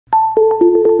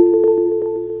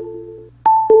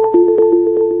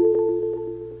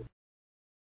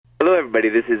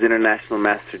everybody. This is International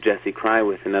Master Jesse Kraai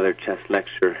with another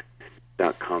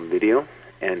chesslecture.com video.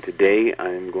 And today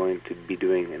I'm going to be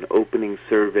doing an opening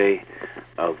survey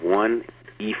of 1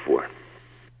 E4.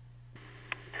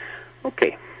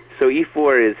 Okay, so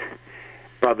E4 is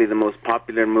probably the most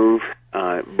popular move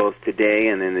both today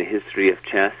and in the history of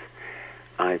chess.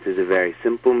 It is a very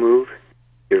simple move.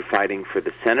 You're fighting for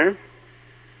the center,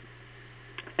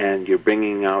 and you're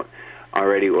bringing out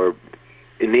already, or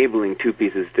enabling two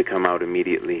pieces to come out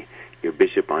immediately, your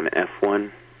bishop on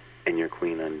F1 and your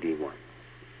queen on D1.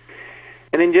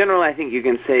 And in general, I think you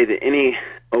can say that any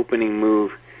opening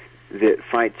move that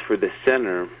fights for the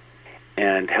center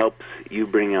and helps you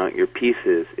bring out your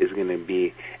pieces is going to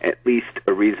be at least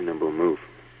a reasonable move.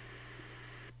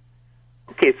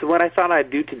 Okay, so what I thought I'd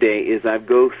do today is I'd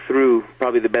go through,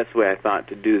 probably the best way I thought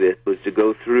to do this was to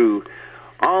go through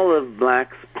all of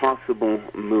Black's possible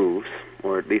moves,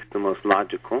 or at least the most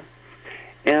logical.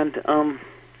 And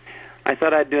I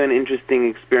thought I'd do an interesting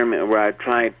experiment where I'd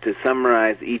try to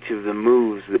summarize each of the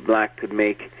moves that Black could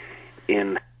make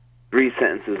in 3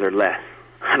 sentences or less.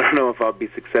 I don't know if I'll be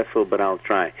successful, but I'll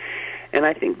try. And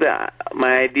I think that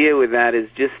my idea with that is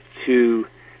just to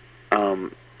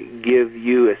give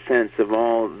you a sense of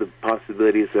all the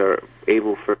possibilities that are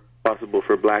possible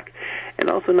for Black, and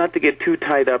also not to get too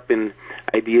tied up in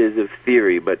ideas of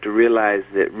theory, but to realize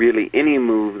that really any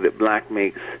move that Black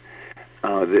makes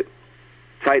that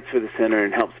fights for the center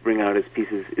and helps bring out his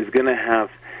pieces is going to have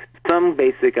some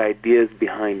basic ideas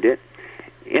behind it,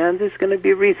 and it's going to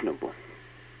be reasonable.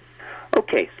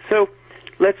 Okay, so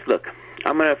let's look.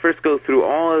 I'm going to first go through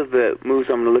all of the moves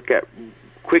I'm going to look at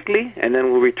quickly, and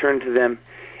then we'll return to them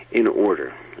in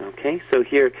order. Okay, so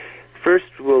here, first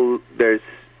there's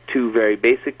 2 very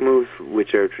basic moves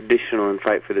which are traditional and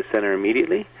fight for the center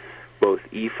immediately, both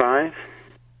E5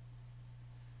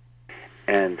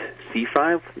 and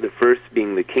C5, the first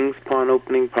being the king's pawn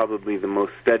opening, probably the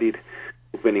most studied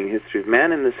opening in history of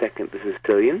man, and the second the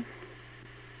Sicilian.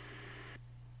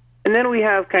 And then we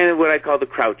have kind of what I call the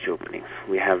crouch openings.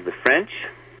 We have the French,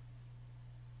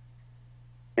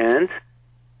 and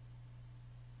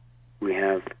we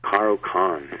have the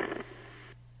Caro-Kann.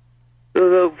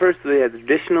 So first we have the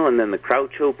traditional, and then the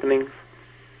crouch openings,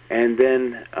 and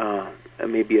then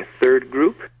maybe a third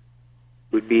group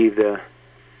would be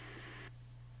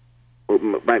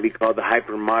what might be called the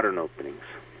hyper-modern openings.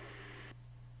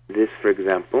 This, for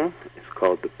example, is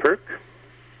called the Perk.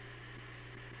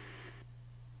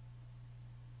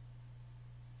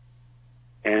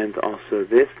 And also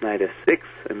this, knight f6,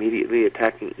 immediately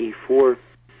attacking e4,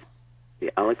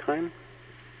 the Alekhine.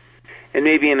 And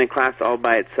maybe in a class all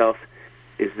by itself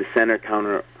is the center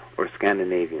counter or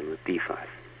Scandinavian with d5.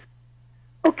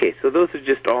 Okay, so those are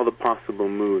just all the possible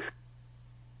moves,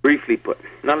 briefly put.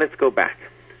 Now let's go back.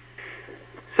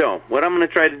 So what I'm going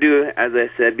to try to do, as I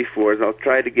said before, is I'll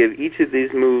try to give each of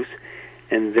these moves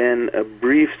and then a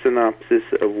brief synopsis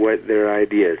of what their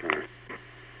ideas are.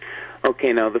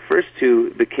 Okay, now the first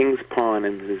 2, the king's pawn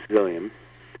and the Sicilian,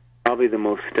 probably the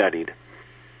most studied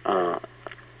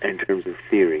in terms of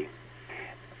theory.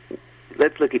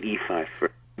 Let's look at e5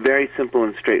 first. Very simple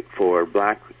and straightforward.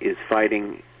 Black is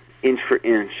fighting inch for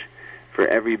inch for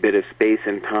every bit of space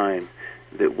and time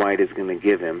that white is going to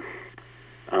give him.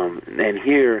 And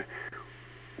here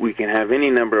we can have any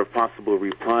number of possible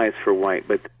replies for white,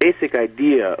 but the basic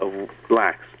idea of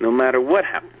Black's, no matter what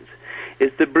happens,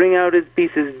 is to bring out his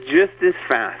pieces just as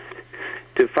fast,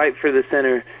 to fight for the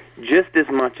center just as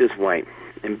much as white,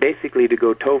 and basically to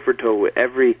go toe for toe with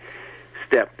every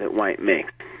step that white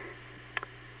makes.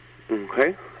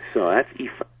 Okay, so that's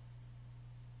e5.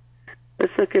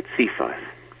 Let's look at c5,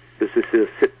 the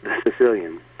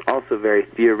Sicilian. Also very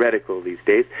theoretical these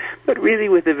days, but really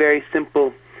with a very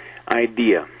simple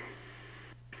idea.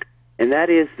 And that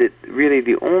is that really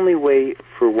the only way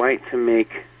for white to make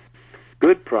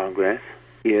good progress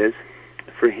is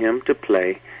for him to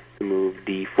play the move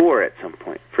d4 at some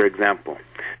point. For example,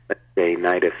 let's say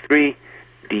knight f3,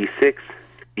 d6,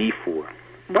 d4.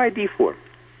 Why d4?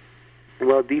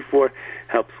 Well, d4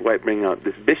 helps white bring out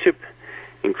this bishop,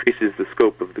 increases the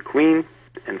scope of the queen,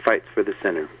 and fights for the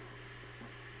center.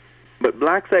 But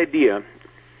Black's idea,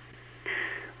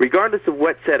 regardless of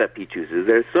what setup he chooses,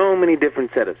 there are so many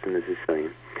different setups in the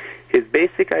Sicilian, his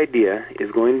basic idea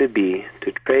is going to be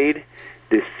to trade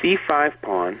this c5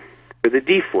 pawn for the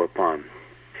d4 pawn.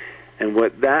 And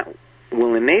what that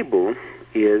will enable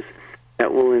is,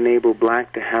 that will enable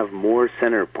Black to have more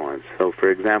center pawns. So,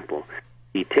 for example,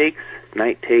 he takes,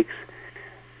 knight f6,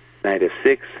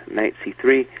 knight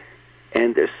c3,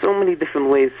 and there's so many different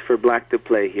ways for Black to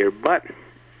play here, but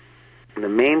the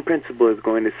main principle is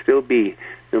going to still be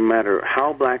no matter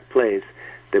how black plays,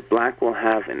 that black will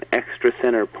have an extra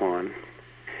center pawn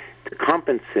to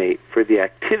compensate for the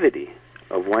activity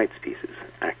of white's pieces.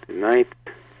 Active knight,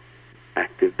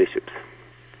 active bishops.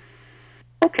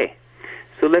 Okay,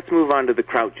 so let's move on to the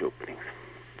crouch openings.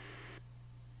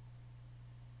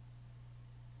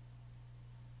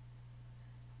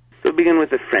 So begin with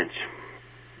the French.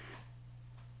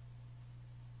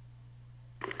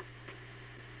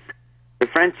 The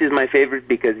French is my favorite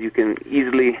because you can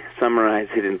easily summarize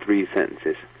it in 3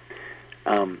 sentences.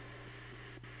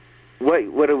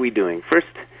 What are we doing? First,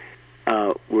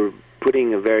 we're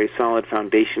putting a very solid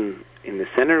foundation in the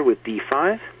center with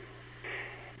d5,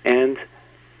 and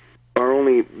the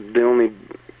only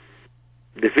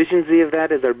deficiency of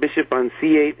that is our bishop on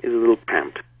c8 is a little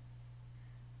cramped.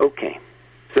 Okay,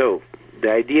 so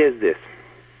the idea is this.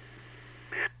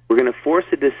 We're going to force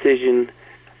a decision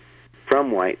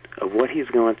from white of what he's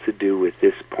going to do with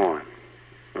this pawn.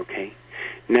 Okay?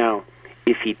 Now,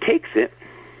 if he takes it,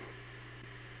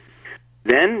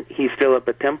 then he's still up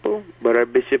a tempo, but our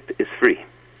bishop is free.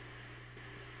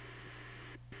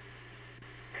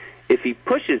 If he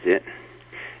pushes it,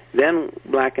 then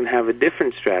black can have a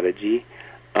different strategy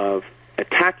of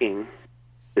attacking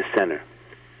the center,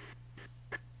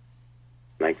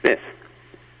 like this.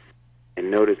 And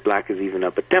notice black is even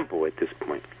up a tempo at this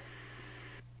point.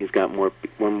 He's got one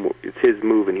more. It's his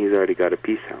move, and he's already got a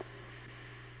piece out.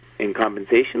 In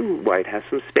compensation, white has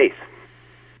some space.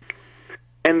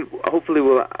 And hopefully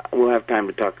we'll have time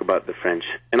to talk about the French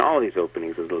and all these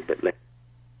openings a little bit later.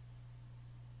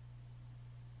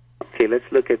 Okay, let's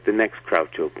look at the next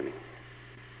crouch opening,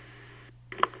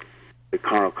 the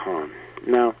Caro-Kann.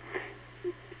 Now,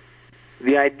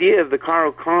 the idea of the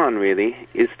Caro-Kann really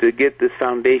is to get this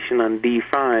foundation on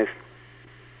d5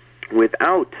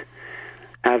 without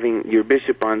having your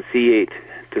bishop on c8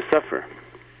 to suffer.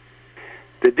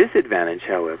 The disadvantage,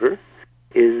 however,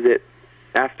 is that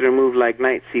after a move like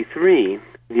knight c3,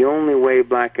 the only way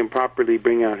black can properly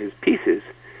bring out his pieces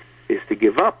is to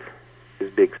give up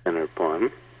his big center pawn.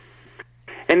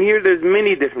 And here there's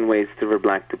many different ways for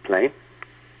black to play.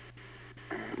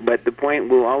 But the point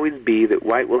will always be that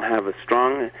white will have a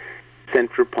strong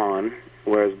center pawn,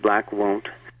 whereas black won't.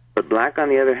 But black, on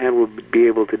the other hand, will be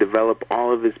able to develop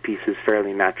all of his pieces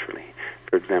fairly naturally.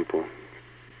 For example,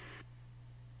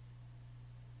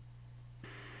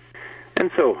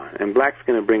 and so on. And black's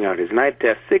going to bring out his knight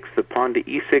to f6, the pawn to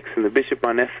e6, and the bishop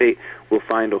on f8 will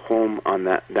find a home on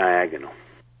that diagonal.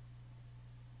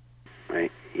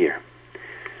 Right here.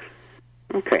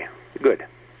 Okay, good.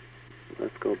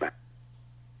 Let's go back.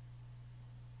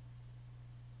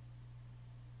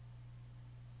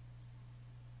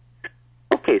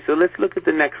 Okay, so let's look at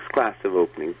the next class of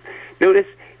openings. Notice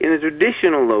in the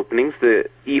traditional openings, the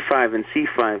e5 and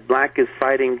c5, black is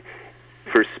fighting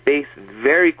for space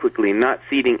very quickly, not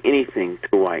ceding anything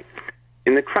to white.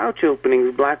 In the crouch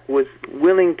openings, black was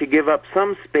willing to give up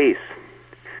some space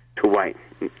to white.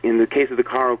 In the case of the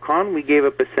Caro-Kann, we gave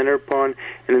up a center pawn,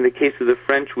 and in the case of the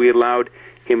French, we allowed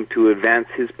him to advance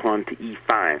his pawn to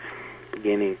e5,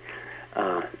 gaining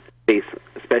space,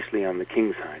 especially on the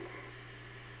king side.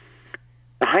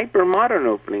 The hyper-modern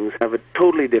openings have a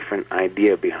totally different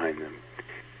idea behind them.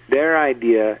 Their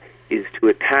idea is to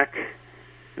attack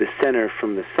the center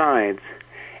from the sides,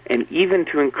 and even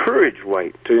to encourage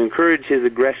white, to encourage his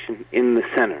aggression in the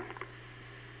center.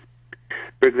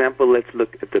 For example, let's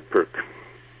look at the perk.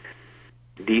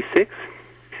 d6.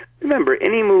 Remember,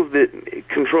 any move that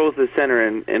controls the center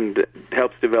and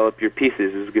helps develop your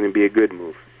pieces is going to be a good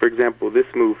move. For example, this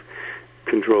move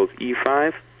controls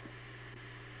e5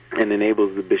 and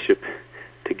enables the bishop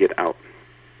to get out.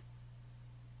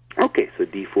 Okay, so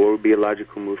d4 would be a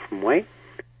logical move from white.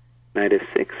 Knight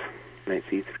f6, knight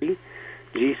c3,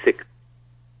 g6.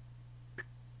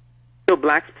 So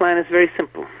black's plan is very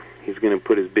simple. He's going to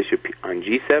put his bishop on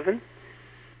g7.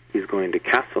 He's going to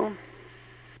castle.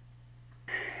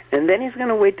 And then he's going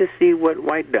to wait to see what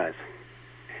white does.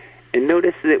 And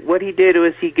notice that what he did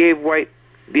was he gave white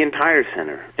the entire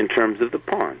center in terms of the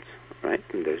pawns, right?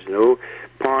 And there's no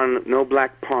pawn, no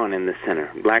black pawn in the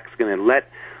center. Black's going to let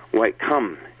white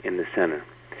come in the center.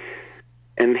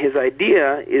 And his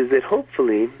idea is that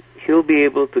hopefully he'll be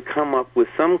able to come up with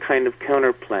some kind of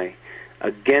counterplay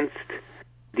against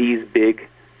these big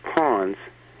pawns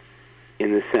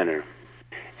in the center.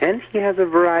 And he has a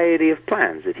variety of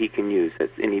plans that he can use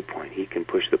at any point. He can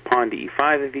push the pawn to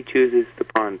e5 if he chooses, the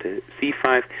pawn to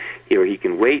c5, or he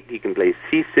can wait, he can play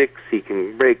c6, he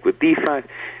can break with d5.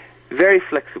 Very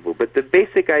flexible, but the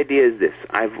basic idea is this.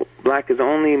 Black has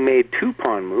only made 2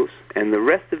 pawn moves, and the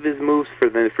rest of his moves for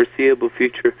the foreseeable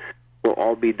future will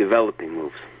all be developing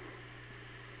moves.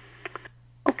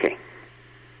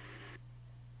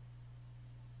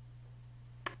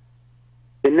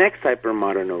 next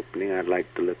hypermodern opening I'd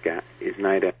like to look at is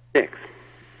knight f6.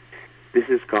 This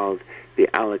is called the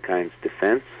Alekhine's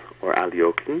defense, or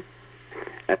Alyokin,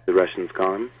 as the Russians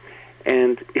call him.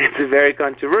 And it's a very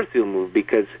controversial move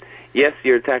because, yes,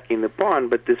 you're attacking the pawn,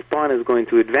 but this pawn is going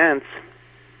to advance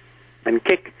and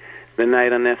kick the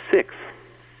knight on f6.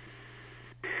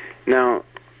 Now,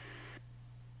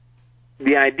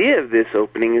 the idea of this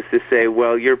opening is to say,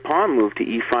 well, your pawn move to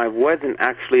e5 wasn't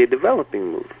actually a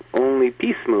developing move. Only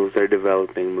piece moves are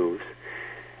developing moves.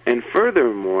 And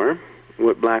furthermore,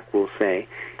 what black will say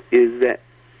is that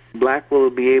black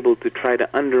will be able to try to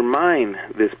undermine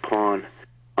this pawn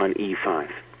on e5.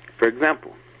 For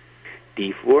example,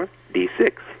 d4,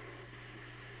 d6.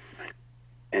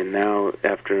 And now,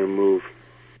 after a move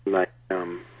like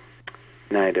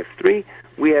knight f3,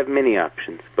 we have many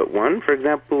options. But one, for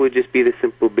example, would just be the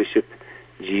simple bishop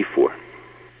g4.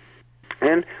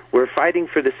 And we're fighting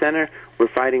for the center.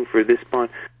 We're fighting for this pawn.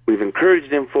 We've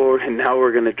encouraged him forward, and now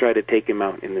we're going to try to take him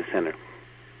out in the center.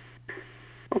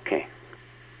 Okay.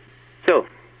 So,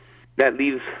 that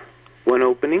leaves one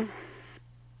opening.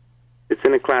 It's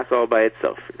in a class all by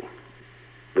itself, really.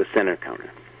 The center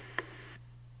counter.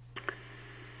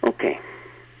 Okay.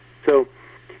 So,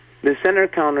 the center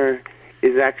counter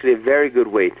is actually a very good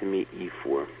way to meet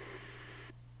e4.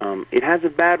 It has a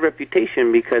bad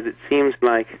reputation because it seems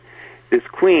like this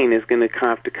queen is going to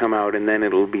have to come out and then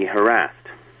it'll be harassed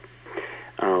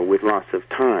with loss of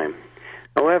time.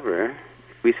 However,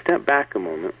 if we step back a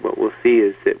moment, what we'll see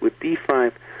is that with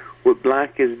d5, what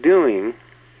black is doing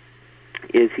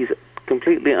is he's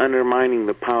completely undermining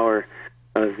the power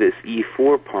of this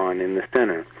e4 pawn in the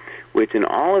center, which in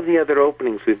all of the other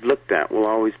openings we've looked at will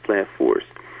always play a force.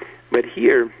 But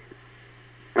here,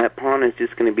 that pawn is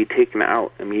just going to be taken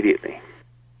out immediately.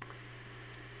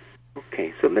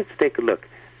 Okay, so let's take a look.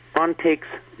 Pawn takes,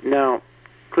 now,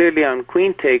 clearly on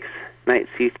queen takes, knight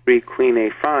c3, queen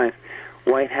a5,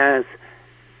 white has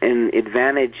an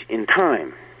advantage in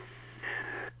time.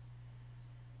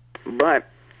 But,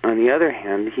 on the other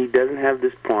hand, he doesn't have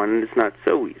this pawn, and it's not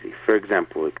so easy. For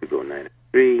example, it could go knight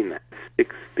f3, knight f6,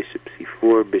 bishop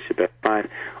c4, bishop f5.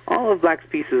 All of black's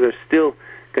pieces are still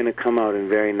going to come out in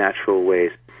very natural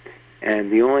ways.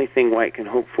 And the only thing white can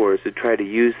hope for is to try to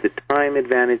use the time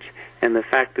advantage and the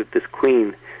fact that this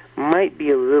queen might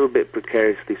be a little bit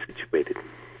precariously situated.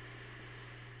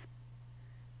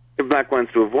 If black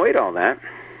wants to avoid all that,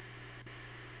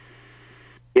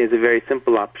 he has a very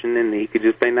simple option, and he could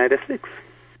just play knight f6.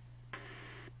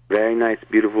 Very nice,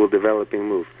 beautiful, developing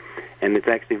move. And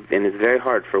it's very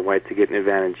hard for white to get an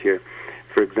advantage here.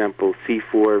 For example,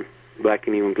 c4, black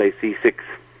can even play c6.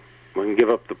 We can give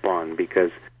up the pawn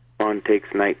because pawn takes,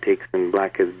 knight takes, and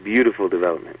black has beautiful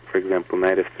development. For example,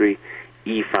 knight f3,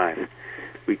 e5.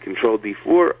 We control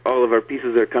d4. All of our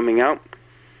pieces are coming out.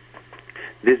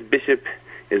 This bishop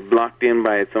is blocked in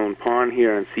by its own pawn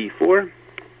here on c4.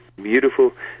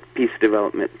 Beautiful piece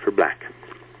development for black.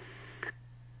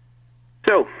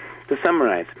 So, to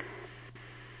summarize,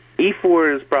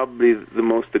 e4 is probably the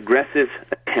most aggressive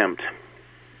attempt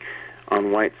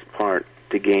on white's part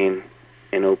to gain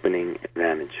an opening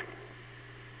advantage.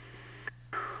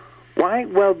 Why?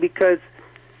 Well, because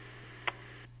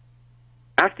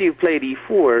after you've played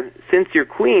e4, since your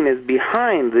queen is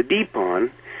behind the d-pawn,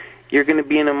 you're going to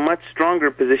be in a much stronger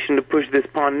position to push this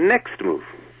pawn next move.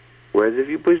 Whereas if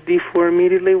you push d4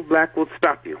 immediately, black will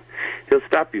stop you. He'll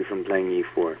stop you from playing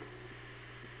e4,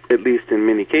 at least in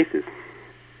many cases.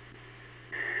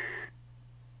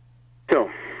 So,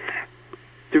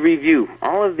 to review,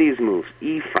 all of these moves,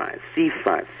 e5,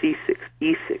 c5, c6,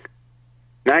 e6,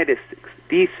 knight f6,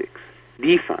 d6,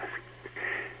 d5,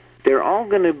 they're all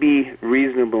going to be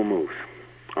reasonable moves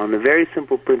on the very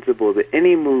simple principle that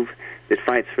any move that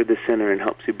fights for the center and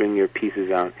helps you bring your pieces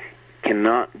out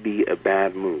cannot be a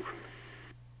bad move.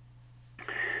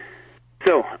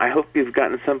 So, I hope you've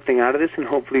gotten something out of this, and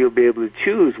hopefully you'll be able to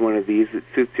choose one of these that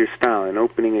suits your style. An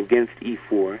opening against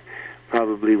e4,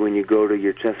 probably when you go to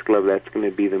your chess club, that's going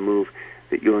to be the move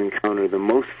that you'll encounter the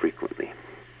most frequently.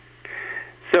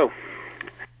 So,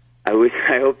 I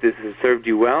hope this has served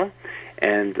you well,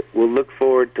 and we'll look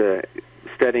forward to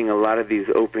studying a lot of these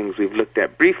openings we've looked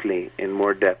at briefly in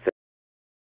more depth